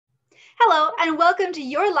Hello, and welcome to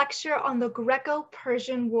your lecture on the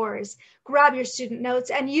Greco-Persian Wars. Grab your student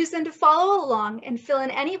notes and use them to follow along and fill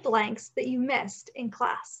in any blanks that you missed in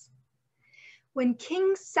class. When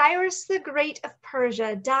King Cyrus the Great of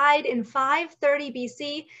Persia died in 530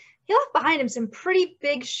 BC, he left behind him some pretty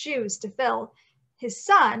big shoes to fill. His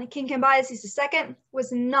son, King Cambyses II,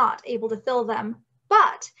 was not able to fill them.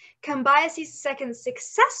 But Cambyses II's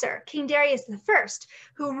successor, King Darius I,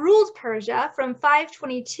 who ruled Persia from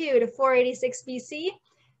 522 to 486 BC,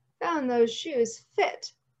 found those shoes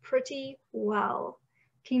fit pretty well.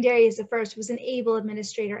 King Darius I was an able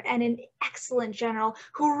administrator and an excellent general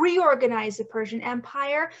who reorganized the Persian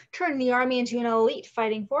Empire, turned the army into an elite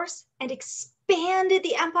fighting force, and expanded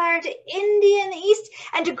the empire to India in the east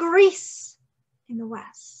and to Greece in the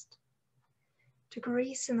west.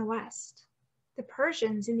 The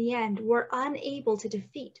Persians, in the end, were unable to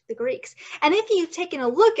defeat the Greeks. And if you've taken a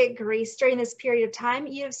look at Greece during this period of time,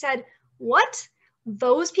 you'd have said, what?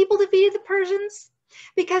 Those people defeated the Persians?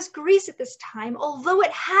 Because Greece at this time, although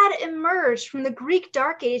it had emerged from the Greek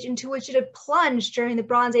Dark Age into which it had plunged during the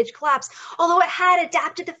Bronze Age collapse, although it had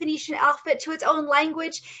adapted the Phoenician alphabet to its own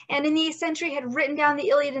language, and in the 8th century had written down the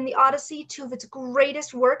Iliad and the Odyssey, two of its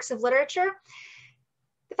greatest works of literature,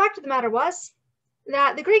 the fact of the matter was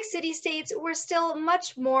that the Greek city-states were still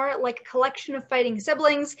much more like a collection of fighting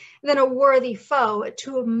siblings than a worthy foe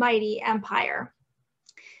to a mighty empire.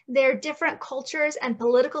 Their different cultures and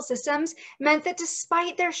political systems meant that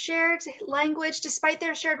despite their shared language, despite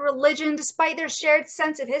their shared religion, despite their shared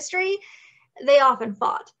sense of history, they often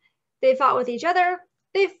fought. They fought with each other,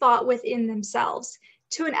 they fought within themselves.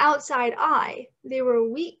 To an outside eye, they were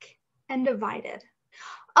weak and divided.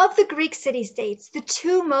 Of the Greek city-states, the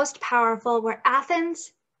two most powerful were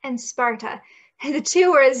Athens and Sparta. The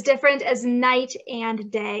two were as different as night and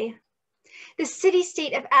day. The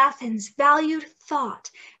city-state of Athens valued thought,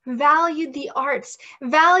 valued the arts,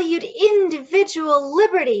 valued individual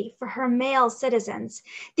liberty for her male citizens.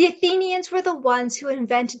 The Athenians were the ones who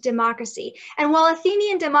invented democracy. And while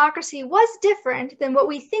Athenian democracy was different than what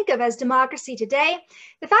we think of as democracy today,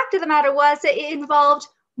 the fact of the matter was that it involved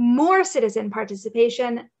more citizen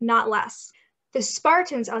participation, not less. The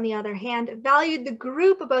Spartans, on the other hand, valued the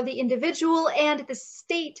group above the individual and the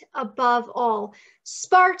state above all.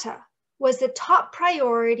 Sparta was the top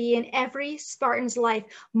priority in every Spartan's life,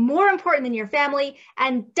 more important than your family,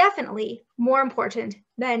 and definitely more important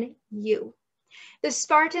than you. The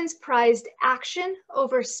Spartans prized action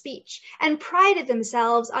over speech and prided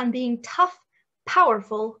themselves on being tough,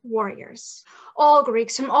 powerful warriors. All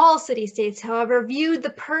Greeks from all city-states, however, viewed the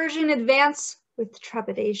Persian advance with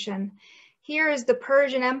trepidation. Here is the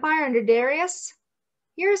Persian Empire under Darius.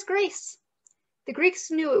 Here is Greece. The Greeks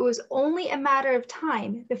knew it was only a matter of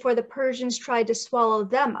time before the Persians tried to swallow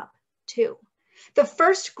them up, too. The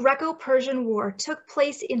first Greco-Persian War took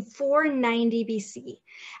place in 490 BC.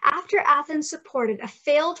 After Athens supported a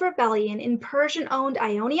failed rebellion in Persian-owned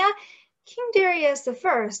Ionia, King Darius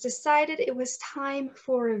I decided it was time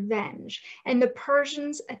for revenge, and the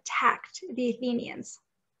Persians attacked the Athenians.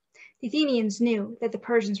 The Athenians knew that the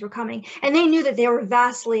Persians were coming, and they knew that they were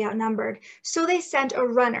vastly outnumbered. So they sent a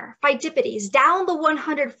runner, Pheidippides, down the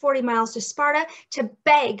 140 miles to Sparta to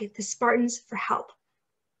beg the Spartans for help.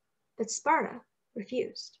 But Sparta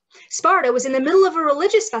refused. Sparta was in the middle of a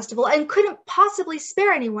religious festival and couldn't possibly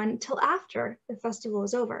spare anyone until after the festival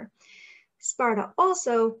was over. Sparta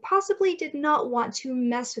also possibly did not want to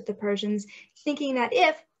mess with the Persians, thinking that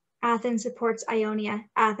if Athens supports Ionia,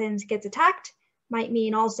 Athens gets attacked, might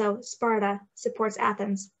mean also Sparta supports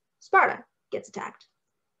Athens, Sparta gets attacked.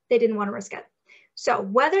 They didn't want to risk it. So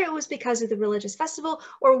whether it was because of the religious festival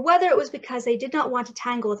or whether it was because they did not want to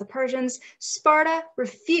tangle with the Persians, Sparta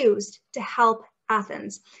refused to help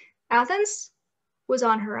Athens. Athens was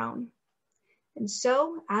on her own. And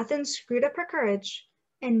so Athens screwed up her courage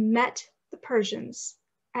and met the Persians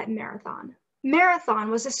at Marathon.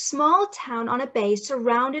 Marathon was a small town on a bay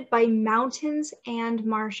surrounded by mountains and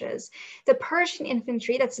marshes. The Persian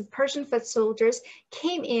infantry, that's the Persian foot soldiers,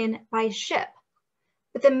 came in by ship.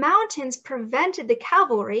 But the mountains prevented the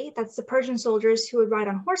cavalry, that's the Persian soldiers who would ride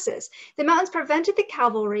on horses, the mountains prevented the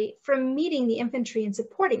cavalry from meeting the infantry and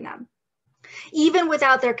supporting them. Even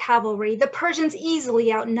without their cavalry, the Persians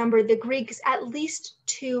easily outnumbered the Greeks at least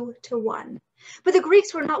 2 to 1. But the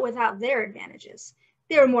Greeks were not without their advantages.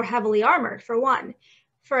 They were more heavily armored, for one.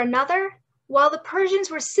 For another, while the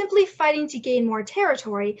Persians were simply fighting to gain more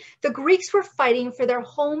territory, the Greeks were fighting for their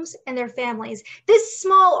homes and their families. This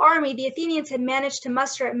small army the Athenians had managed to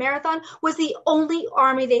muster at Marathon was the only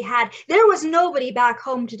army they had. There was nobody back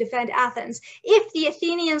home to defend Athens. If the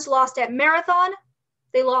Athenians lost at Marathon,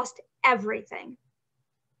 they lost everything.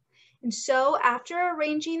 And so, after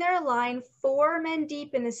arranging their line 4 men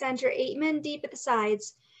deep in the center, 8 men deep at the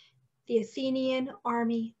sides, the Athenian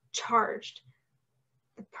army charged.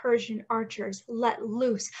 The Persian archers let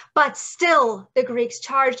loose, but still the Greeks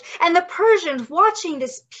charged, and the Persians, watching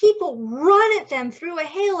this people run at them through a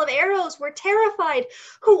hail of arrows, were terrified.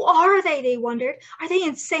 Who are they? They wondered. Are they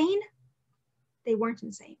insane? They weren't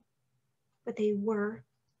insane, but they were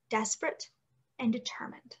desperate and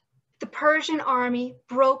determined. The Persian army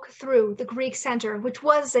broke through the Greek center, which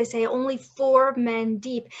was, as they say, only 4 men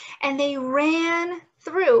deep, and they ran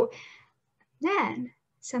through. Then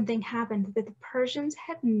something happened that the Persians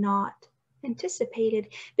had not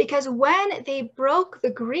anticipated, because when they broke the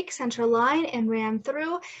Greek central line and ran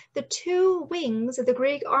through, the 2 wings of the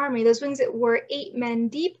Greek army, those wings that were 8 men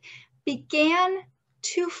deep, began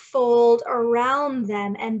to fold around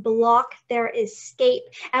them and block their escape.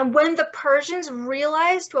 And when the Persians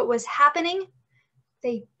realized what was happening,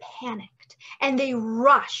 they panicked and they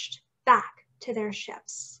rushed back to their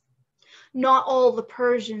ships. Not all the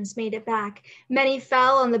Persians made it back. Many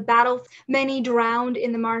fell on the battle, many drowned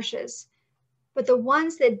in the marshes. But the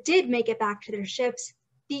ones that did make it back to their ships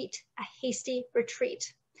beat a hasty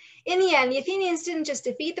retreat. In the end, the Athenians didn't just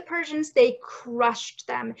defeat the Persians, they crushed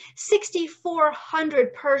them.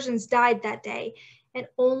 6,400 Persians died that day, and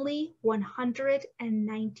only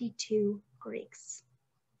 192 Greeks.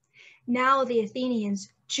 Now the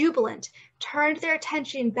Athenians, jubilant, turned their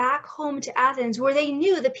attention back home to Athens, where they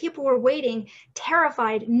knew the people were waiting,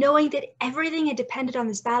 terrified, knowing that everything had depended on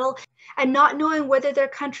this battle, and not knowing whether their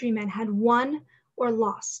countrymen had won or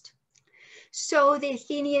lost. So the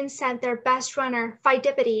Athenians sent their best runner,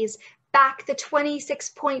 Pheidippides, back the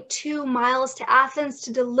 26.2 miles to Athens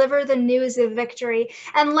to deliver the news of victory.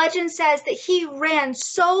 And legend says that he ran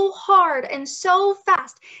so hard and so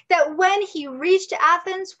fast that when he reached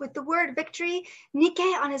Athens with the word victory, Nike,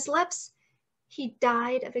 on his lips, he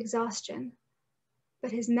died of exhaustion.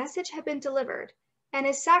 But his message had been delivered, and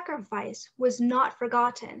his sacrifice was not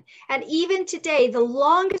forgotten. And even today, the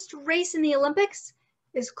longest race in the Olympics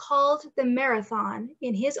is called the marathon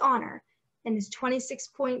in his honor, and is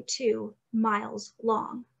 26.2 miles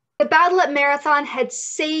long. The battle at Marathon had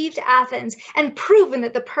saved Athens and proven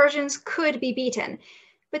that the Persians could be beaten.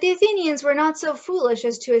 But the Athenians were not so foolish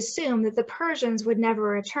as to assume that the Persians would never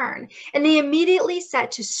return, and they immediately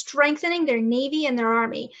set to strengthening their navy and their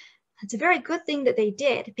army. It's a very good thing that they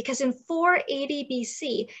did, because in 480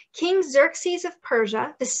 BC, King Xerxes of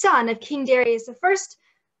Persia, the son of King Darius I,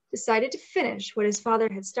 decided to finish what his father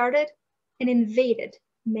had started and invaded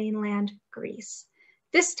mainland Greece.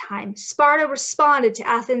 This time, Sparta responded to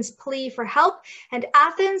Athens' plea for help, and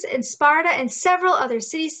Athens and Sparta and several other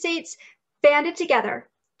city-states banded together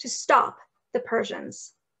to stop the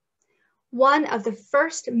Persians. One of the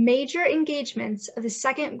first major engagements of the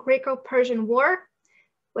Second Greco-Persian War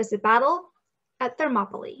was the battle at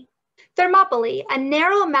Thermopylae. Thermopylae, a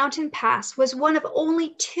narrow mountain pass, was one of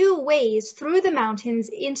only 2 ways through the mountains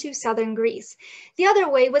into southern Greece. The other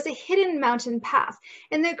way was a hidden mountain path,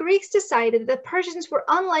 and the Greeks decided that the Persians were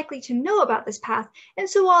unlikely to know about this path, and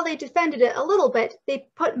so while they defended it a little bit, they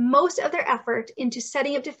put most of their effort into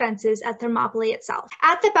setting up defenses at Thermopylae itself.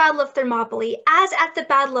 At the Battle of Thermopylae, as at the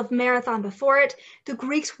Battle of Marathon before it, the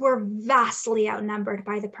Greeks were vastly outnumbered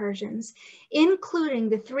by the Persians. Including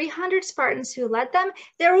the 300 Spartans who led them,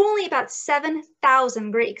 there were only about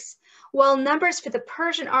 7,000 Greeks. While numbers for the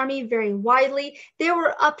Persian army vary widely, there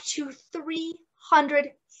were up to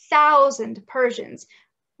 300,000 Persians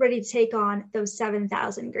ready to take on those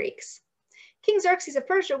 7,000 Greeks. King Xerxes of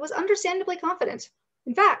Persia was understandably confident.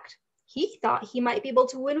 In fact, he thought he might be able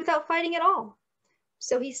to win without fighting at all.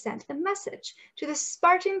 So he sent a message to the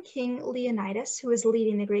Spartan king Leonidas, who was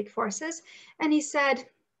leading the Greek forces, and he said,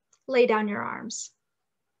 "Lay down your arms."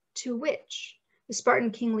 To which the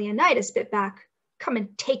Spartan king Leonidas bit back, "Come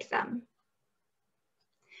and take them."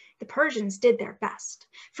 The Persians did their best.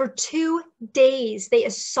 For 2 days, they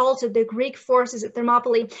assaulted the Greek forces at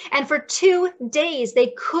Thermopylae, and for 2 days, they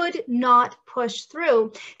could not push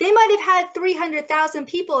through. They might have had 300,000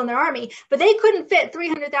 people in their army, but they couldn't fit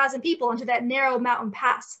 300,000 people into that narrow mountain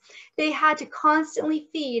pass. They had to constantly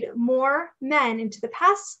feed more men into the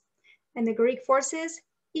pass, and the Greek forces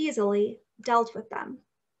easily dealt with them.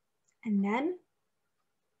 And then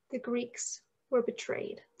the Greeks were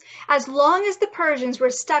betrayed. As long as the Persians were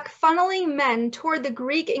stuck funneling men toward the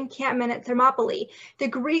Greek encampment at Thermopylae, the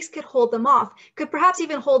Greeks could hold them off, could perhaps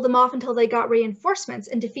even hold them off until they got reinforcements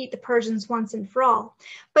and defeat the Persians once and for all.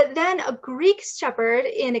 But then a Greek shepherd,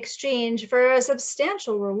 in exchange for a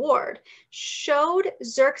substantial reward, showed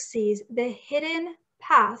Xerxes the hidden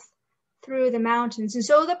path through the mountains. And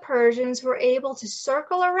so the Persians were able to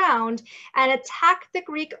circle around and attack the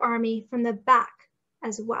Greek army from the back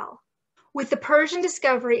as well. With the Persian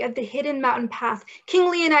discovery of the hidden mountain path, King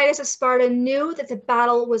Leonidas of Sparta knew that the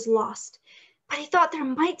battle was lost. But he thought there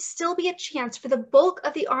might still be a chance for the bulk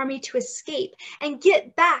of the army to escape and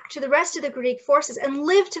get back to the rest of the Greek forces and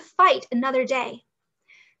live to fight another day.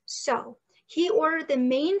 So he ordered the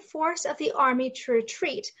main force of the army to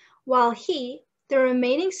retreat, while he, the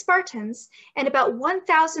remaining Spartans, and about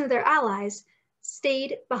 1,000 of their allies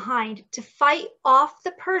stayed behind to fight off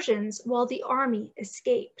the Persians while the army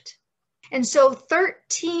escaped. And so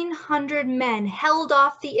 1,300 men held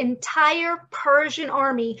off the entire Persian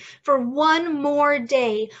army for one more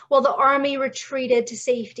day while the army retreated to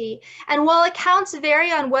safety. And while accounts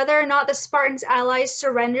vary on whether or not the Spartans' allies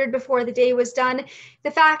surrendered before the day was done,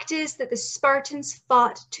 the fact is that the Spartans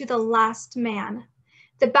fought to the last man.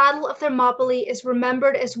 The Battle of Thermopylae is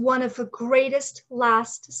remembered as one of the greatest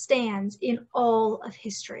last stands in all of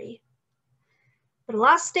history. But a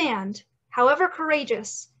last stand, however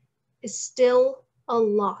courageous, is still a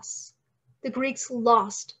loss. The Greeks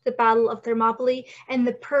lost the Battle of Thermopylae, and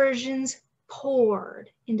the Persians poured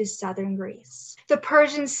into southern Greece. The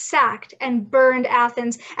Persians sacked and burned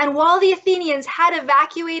Athens, and while the Athenians had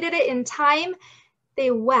evacuated it in time, they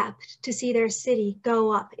wept to see their city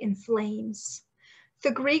go up in flames. The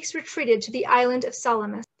Greeks retreated to the island of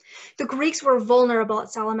Salamis. The Greeks were vulnerable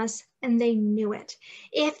at Salamis, and they knew it.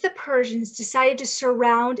 If the Persians decided to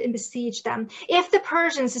surround and besiege them, if the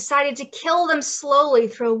Persians decided to kill them slowly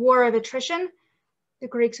through a war of attrition, the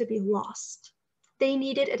Greeks would be lost. They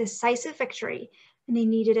needed a decisive victory, and they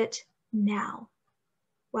needed it now.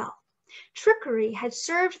 Well, trickery had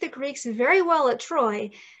served the Greeks very well at Troy,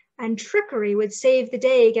 and trickery would save the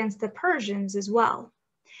day against the Persians as well.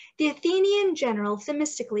 The Athenian general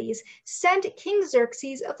Themistocles sent King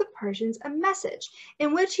Xerxes of the Persians a message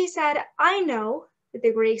in which he said, I know that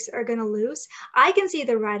the Greeks are going to lose. I can see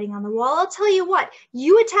the writing on the wall. I'll tell you what,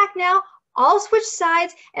 you attack now, I'll switch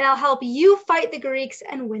sides, and I'll help you fight the Greeks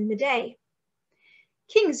and win the day.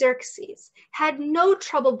 King Xerxes had no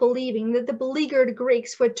trouble believing that the beleaguered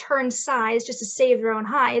Greeks would turn sides just to save their own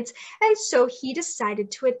hides, and so he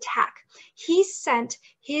decided to attack. He sent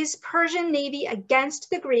his Persian navy against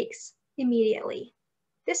the Greeks immediately.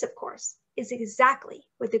 This, of course, is exactly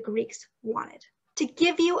what the Greeks wanted. To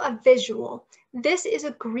give you a visual, this is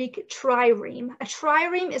a Greek trireme. A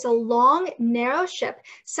trireme is a long, narrow ship,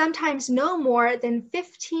 sometimes no more than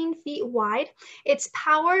 15 feet wide. It's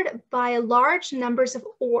powered by large numbers of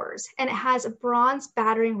oars, and it has a bronze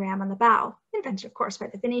battering ram on the bow, invented, of course, by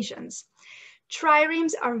the Phoenicians.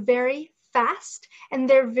 Triremes are very fast, and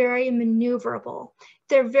they're very maneuverable.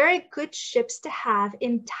 They're very good ships to have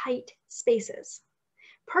in tight spaces.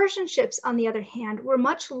 Persian ships, on the other hand, were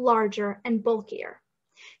much larger and bulkier.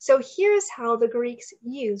 So here's how the Greeks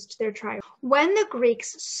used their triremes. When the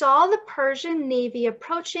Greeks saw the Persian navy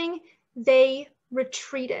approaching, they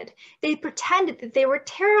retreated. They pretended that they were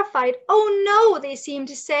terrified. Oh no, they seemed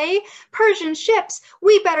to say, Persian ships,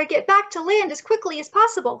 we better get back to land as quickly as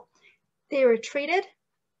possible. They retreated,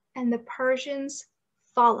 and the Persians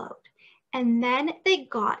followed. And then they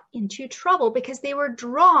got into trouble because they were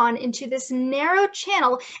drawn into this narrow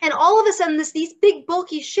channel, and all of a sudden these big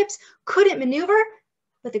bulky ships couldn't maneuver,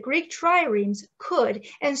 but the Greek triremes could.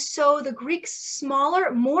 And so the Greeks'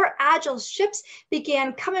 smaller, more agile ships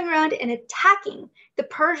began coming around and attacking the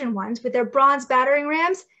Persian ones with their bronze battering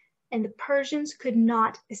rams, and the Persians could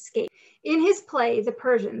not escape. In his play, The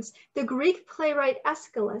Persians, the Greek playwright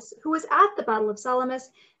Aeschylus, who was at the Battle of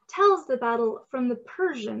Salamis, tells the battle from the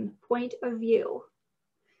Persian point of view.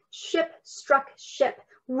 Ship struck ship,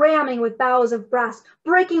 ramming with bows of brass,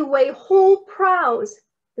 breaking away whole prows.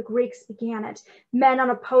 The Greeks began it. Men on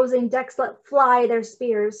opposing decks let fly their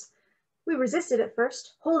spears. We resisted at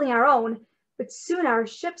first, holding our own, but soon our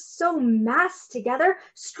ships, so massed together,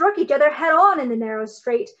 struck each other head on in the narrow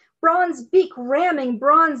strait, bronze beak ramming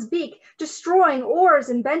bronze beak, destroying oars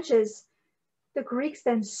and benches. The Greeks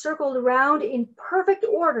then circled around in perfect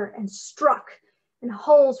order and struck, and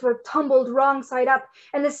hulls were tumbled wrong side up,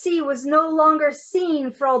 and the sea was no longer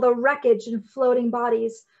seen for all the wreckage and floating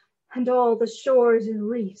bodies, and all the shores and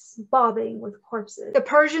reefs bobbing with corpses. The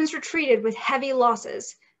Persians retreated with heavy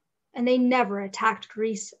losses, and they never attacked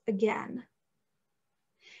Greece again.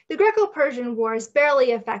 The Greco-Persian Wars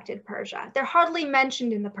barely affected Persia. They're hardly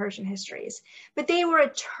mentioned in the Persian histories, but they were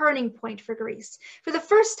a turning point for Greece. For the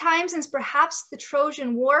first time since perhaps the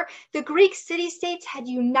Trojan War, the Greek city-states had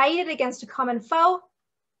united against a common foe,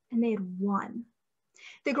 and they had won.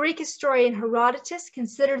 The Greek historian Herodotus,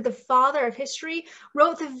 considered the father of history,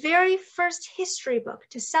 wrote the very first history book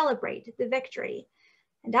to celebrate the victory.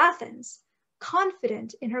 And Athens,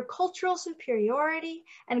 confident in her cultural superiority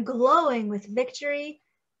and glowing with victory,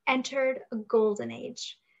 entered a golden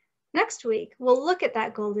age. Next week, we'll look at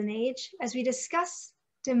that golden age as we discuss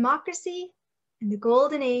democracy and the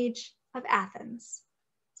golden age of Athens.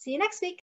 See you next week.